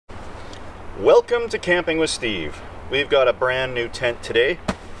Welcome to Camping with Steve. We've got a brand new tent today,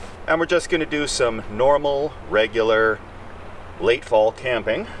 and we're just going to do some normal, regular, late fall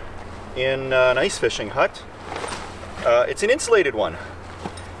camping in an ice fishing hut. It's an insulated one.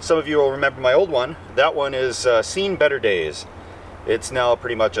 Some of you will remember my old one. That one is seen better days. It's now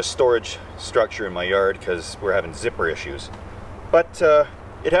pretty much a storage structure in my yard because we're having zipper issues. But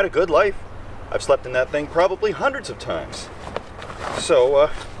it had a good life. I've slept in that thing probably hundreds of times. So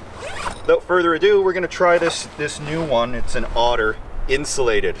without further ado, we're going to try this new one. It's an Otter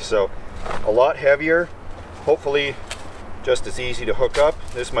Insulated, so a lot heavier, hopefully just as easy to hook up.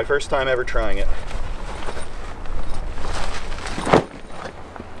 This is my first time ever trying it.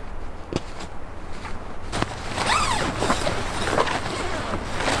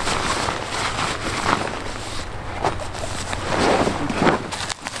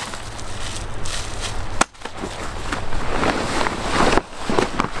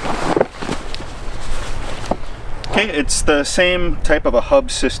 It's the same type of a hub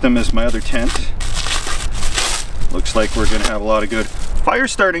system as my other tent. Looks like we're going to have a lot of good fire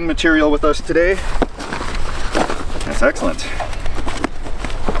starting material with us today. That's excellent.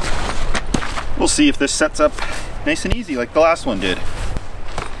 We'll see if this sets up nice and easy like the last one did.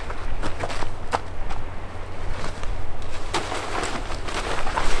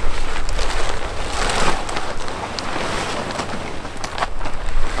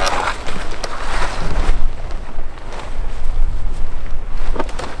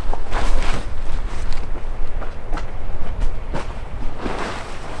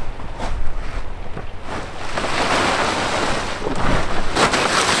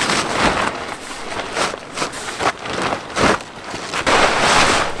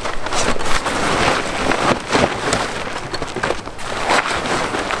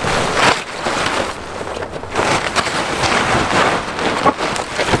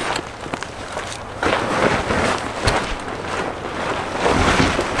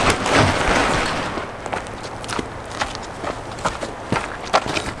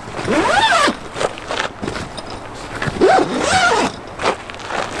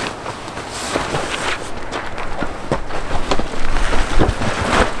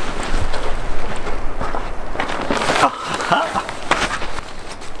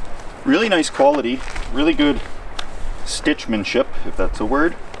 Really nice quality, really good stitchmanship, if that's a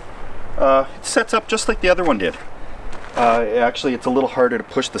word. It sets up just like the other one did. Actually, it's a little harder to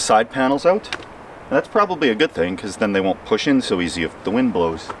push the side panels out. And that's probably a good thing, because then they won't push in so easy if the wind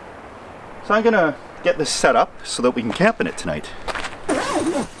blows. So I'm gonna get this set up so that we can camp in it tonight.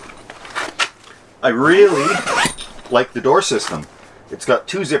 I really like the door system. It's got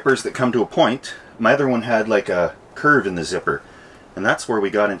two zippers that come to a point. My other one had like a curve in the zipper, and that's where we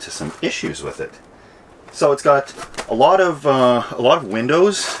got into some issues with it. So it's got a lot of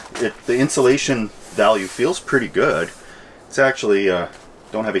windows. The insulation value feels pretty good. It's actually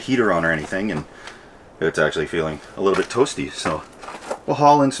don't have a heater on or anything, and it's actually feeling a little bit toasty. So we'll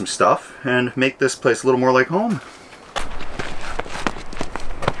haul in some stuff and make this place a little more like home.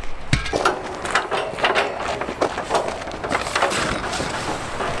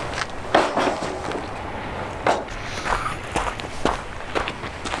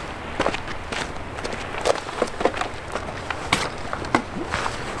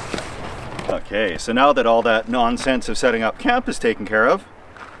 Okay, so now that all that nonsense of setting up camp is taken care of,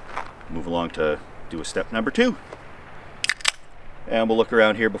 move along to do a step number 2. And we'll look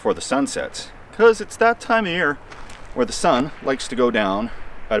around here before the sun sets, because it's that time of year where the sun likes to go down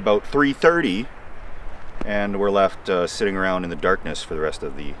at about 3:30, and we're left sitting around in the darkness for the rest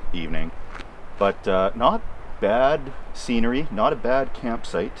of the evening. But not bad scenery, not a bad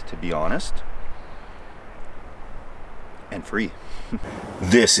campsite, to be honest. And free.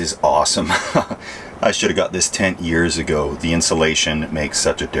 This is awesome. I should have got this tent years ago. The insulation makes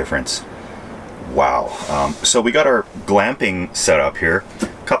such a difference. Wow. So we got our glamping set up here.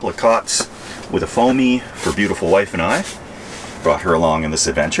 A couple of cots with a foamy for beautiful wife and I. Brought her along in this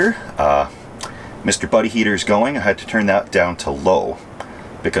adventure. Mr. Buddy Heater's going. I had to turn that down to low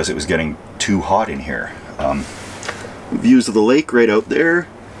because it was getting too hot in here. Views of the lake right out there.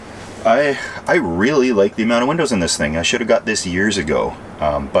 I really like the amount of windows in this thing. I should have got this years ago,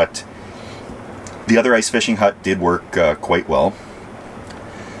 but the other ice fishing hut did work quite well.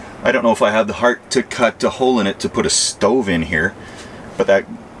 I don't know if I have the heart to cut a hole in it to put a stove in here, but that,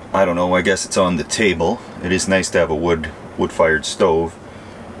 I don't know, I guess it's on the table. It is nice to have a wood-fired stove,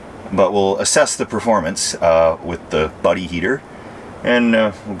 but we'll assess the performance with the Buddy Heater, and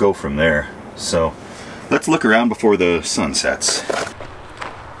we'll go from there. So let's look around before the sun sets.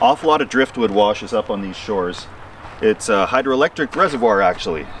 Awful lot of driftwood washes up on these shores, It's a hydroelectric reservoir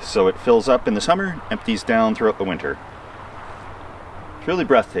actually, so it fills up in the summer, empties down throughout the winter. It's really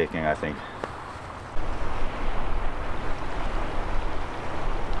breathtaking, I think.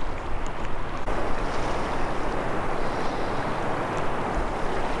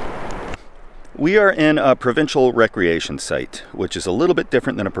 We are in a provincial recreation site, which is a little bit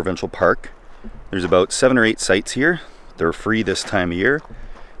different than a provincial park. There's about 7 or 8 sites here. They're free this time of year.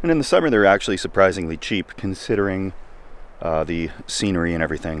 And in the summer, they're actually surprisingly cheap considering the scenery and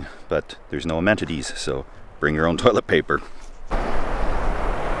everything. But there's no amenities, so bring your own toilet paper.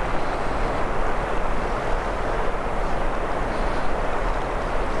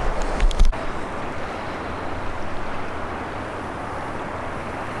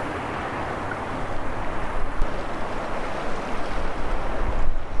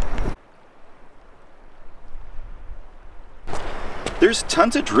 There's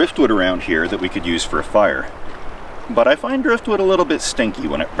tons of driftwood around here that we could use for a fire, but I find driftwood a little bit stinky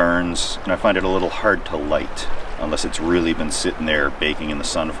when it burns, and I find it a little hard to light unless it's really been sitting there baking in the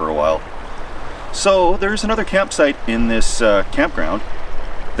sun for a while. So there's another campsite in this campground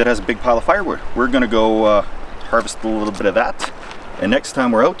that has a big pile of firewood. We're gonna go harvest a little bit of that, and next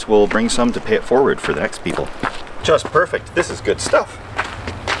time we're out we'll bring some to pay it forward for the next people. Just perfect. This is good stuff.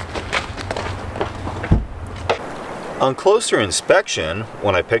 On closer inspection,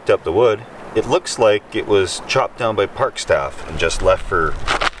 when I picked up the wood, it looks like it was chopped down by park staff and just left for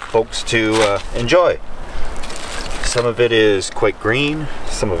folks to enjoy. Some of it is quite green,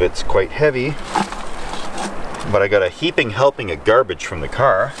 some of it's quite heavy, but I got a heaping helping of garbage from the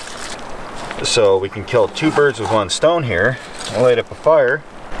car, so we can kill 2 birds with 1 stone here and light up a fire.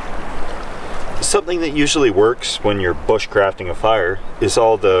 Something that usually works when you're bushcrafting a fire is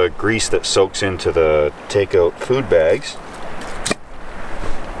all the grease that soaks into the takeout food bags.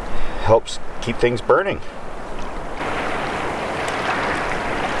 Helps keep things burning.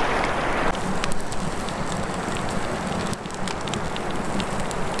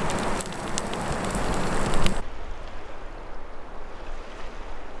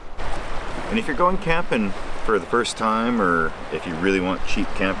 And if you're going camping for the first time, or if you really want cheap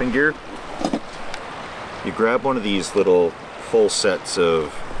camping gear, you grab one of these little full sets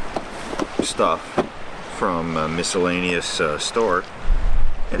of stuff from a miscellaneous store,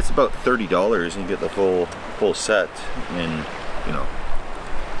 and it's about $30, and you get the full set, and you know,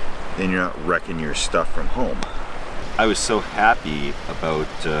 then you're not wrecking your stuff from home. I was so happy about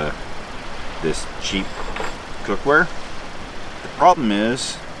this cheap cookware. The problem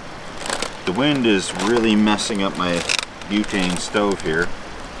is the wind is really messing up my butane stove here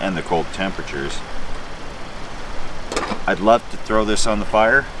and the cold temperatures. I'd love to throw this on the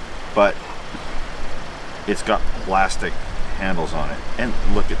fire, but it's got plastic handles on it. And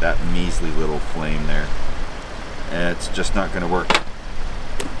look at that measly little flame there. It's just not going to work.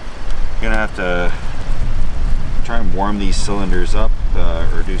 I'm going to have to try and warm these cylinders up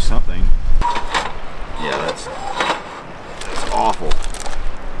or do something. Yeah, that's awful.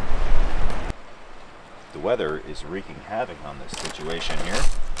 The weather is wreaking havoc on this situation here.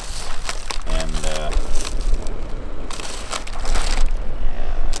 And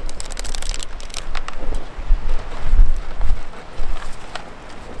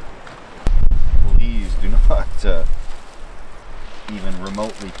even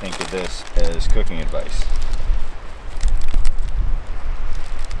remotely think of this as cooking advice.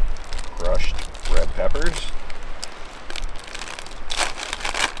 Crushed red peppers.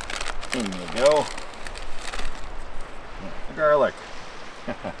 In you go. The garlic.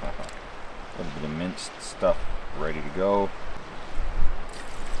 A little bit of minced stuff ready to go.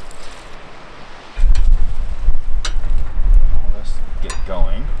 Let's get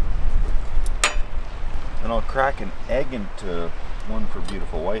going. Then I'll crack an egg into one for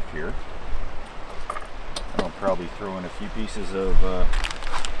beautiful wife here. And I'll probably throw in a few pieces of,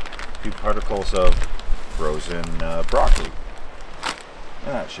 few particles of frozen broccoli.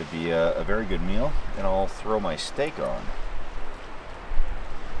 And that should be a very good meal. And I'll throw my steak on.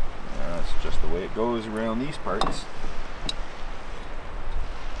 That's just the way it goes around these parts.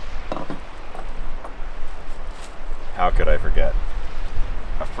 How could I forget?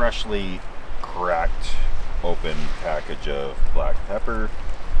 A freshly cracked open package of black pepper,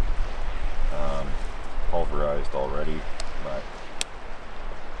 pulverized already, but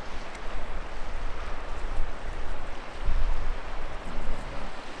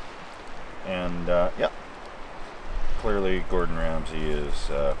and yeah, clearly Gordon Ramsay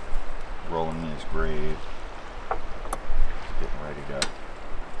is rolling in his grave, getting ready to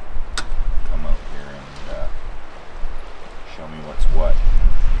come out here and show me what's what.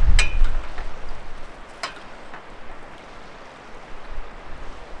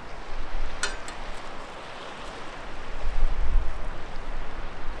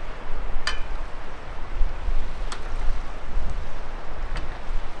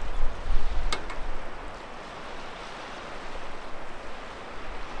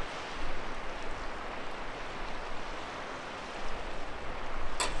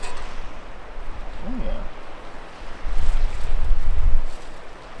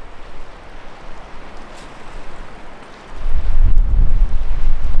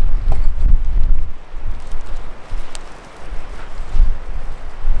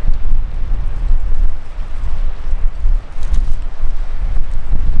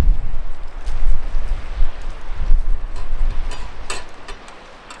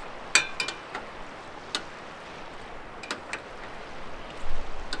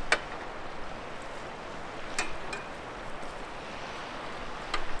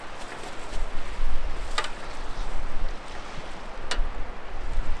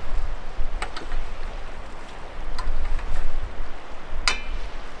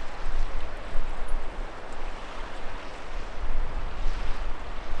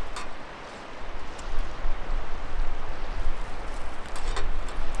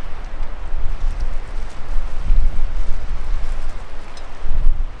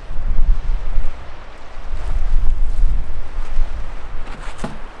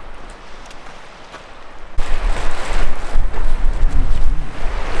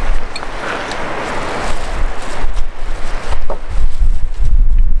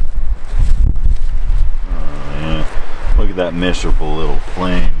 that miserable little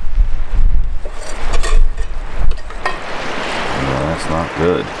flame. Yeah, that's not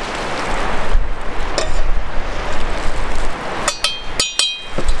good.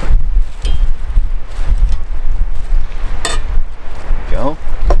 There we go.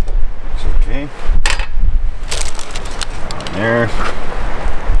 It's okay. On there.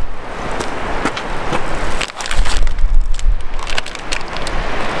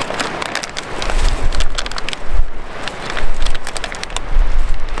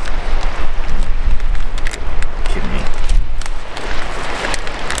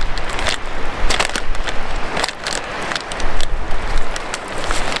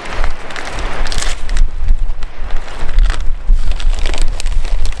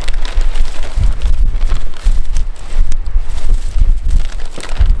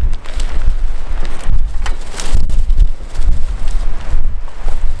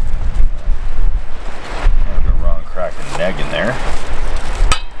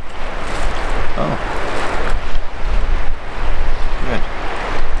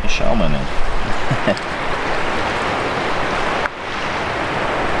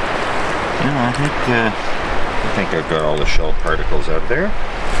 I think I've got all the shell particles out of there.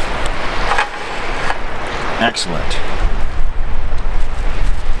 Excellent.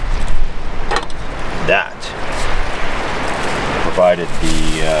 That provided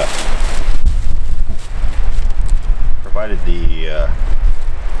the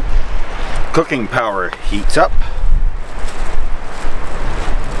cooking power heats up.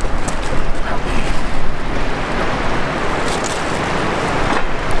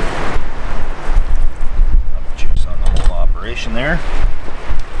 There.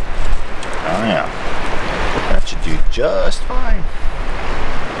 Oh yeah, that should do just fine.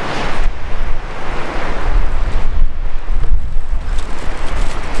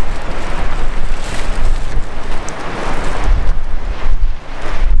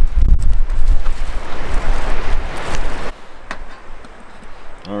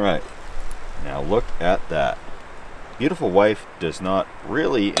 All right, now look at that. Beautiful wife does not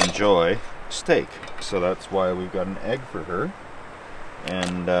really enjoy steak, so that's why we've got an egg for her,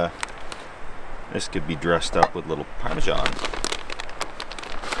 and this could be dressed up with little Parmesan.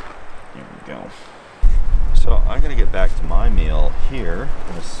 There we go. So I'm gonna get back to my meal here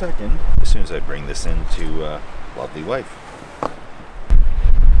in a second, as soon as I bring this into lovely wife.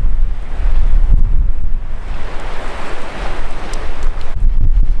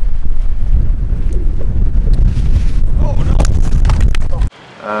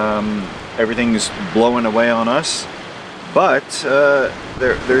 Everything's blowing away on us, but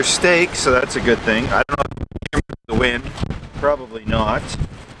there's steak, so that's a good thing. I don't know if you can hear the wind, probably not.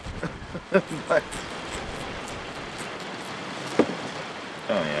 But, oh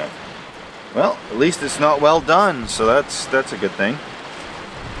yeah. Well, at least it's not well done, so that's a good thing.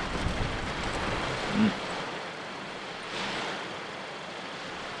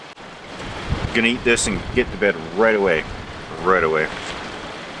 Gonna eat this and get to bed right away. Right away.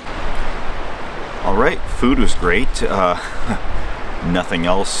 Alright, food was great. Nothing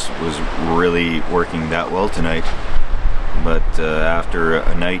else was really working that well tonight. But after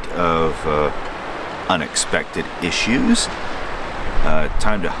a night of unexpected issues,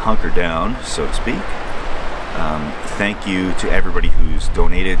 time to hunker down, so to speak. Thank you to everybody who's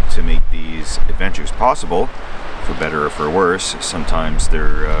donated to make these adventures possible, for better or for worse. Sometimes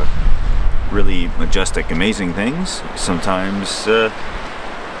they're really majestic, amazing things. Sometimes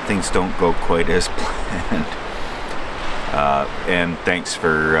things don't go quite as planned. And thanks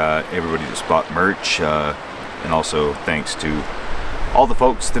for everybody that's bought merch, and also thanks to all the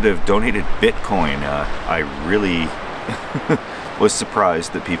folks that have donated Bitcoin. I really was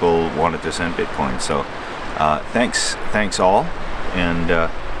surprised that people wanted to send Bitcoin, so thanks all, and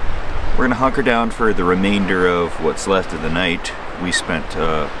we're gonna hunker down for the remainder of what's left of the night. We spent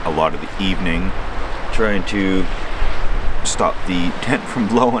a lot of the evening trying to stop the tent from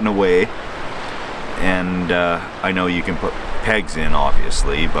blowing away, and I know you can put pegs in,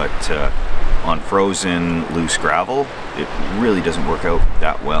 obviously, but on frozen loose gravel it really doesn't work out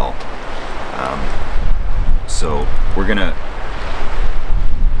that well. So we're gonna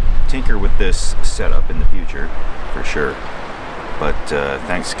tinker with this setup in the future for sure, but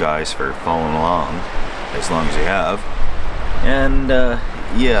thanks guys for following along as long as you have. And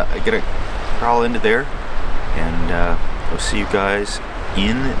yeah, I gotta crawl into there, and I'll see you guys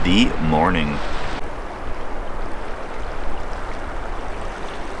in the morning.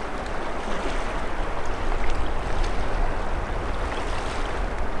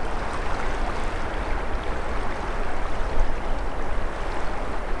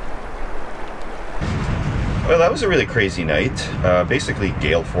 Well, that was a really crazy night. Basically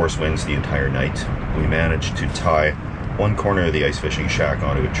gale force winds the entire night. We managed to tie one corner of the ice fishing shack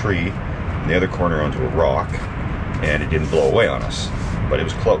onto a tree, and the other corner onto a rock, and it didn't blow away on us, but it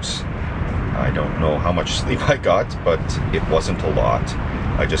was close. I don't know how much sleep I got, but it wasn't a lot.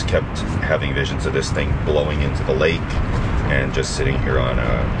 I just kept having visions of this thing blowing into the lake and just sitting here on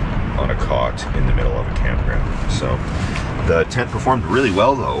a cot in the middle of a campground. So the tent performed really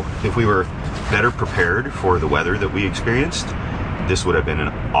well though. If we were better prepared for the weather that we experienced, this would have been an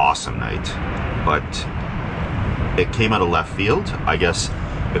awesome night. But it came out of left field. I guess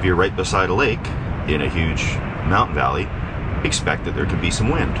if you're right beside a lake in a huge mountain valley, expect that there could be some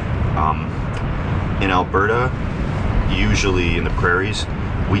wind. In Alberta, usually in the prairies,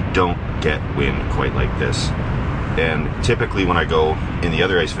 we don't get wind quite like this. And typically when I go in the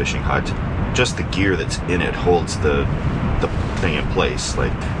other ice fishing hut, just the gear that's in it holds the thing in place.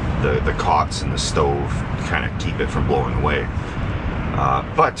 Like the cots and the stove kind of keep it from blowing away.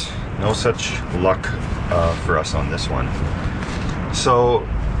 But no such luck for us on this one. So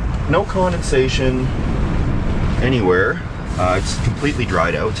no condensation anywhere. It's completely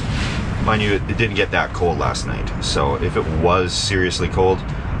dried out. Mind you, it didn't get that cold last night. So if it was seriously cold,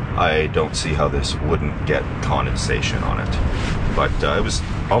 I don't see how this wouldn't get condensation on it. But it was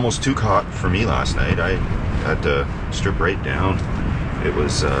almost too hot for me last night. I had to strip right down. It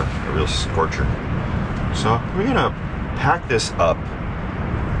was a real scorcher. So we're gonna pack this up.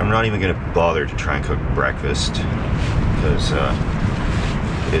 I'm not even gonna bother to try and cook breakfast because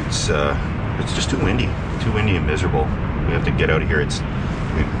it's just too windy and miserable. We have to get out of here.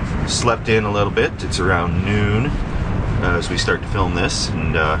 We slept in a little bit. It's around noon as we start to film this,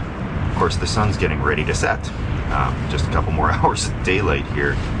 and of course the sun's getting ready to set. Just a couple more hours of daylight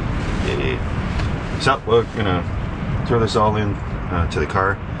here. So we're gonna throw this all in to the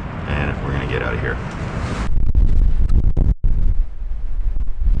car, and we're gonna get out of here.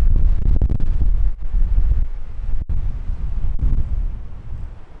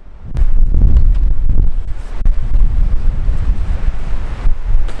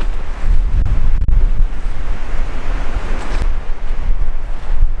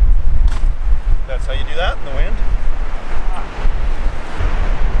 That's how you do that in the wind?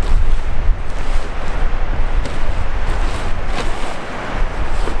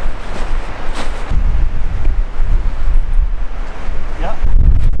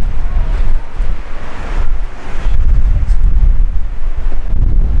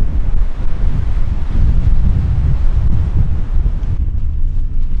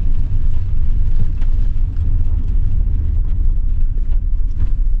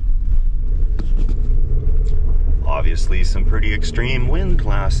 Obviously some pretty extreme wind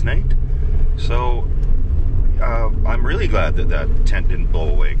last night, so I'm really glad that that tent didn't blow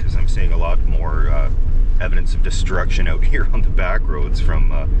away, because I'm seeing a lot more evidence of destruction out here on the back roads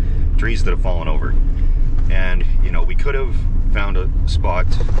from trees that have fallen over. And you know, we could have found a spot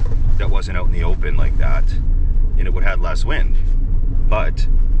that wasn't out in the open like that, and it would have had less wind, but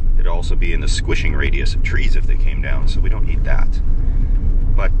it'd also be in the squishing radius of trees if they came down, so we don't need that.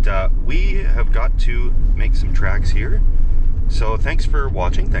 But we have got to make some tracks here. So thanks for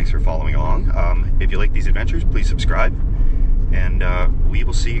watching, thanks for following along. If you like these adventures, please subscribe, and we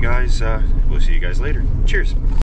will see you guys later. Cheers.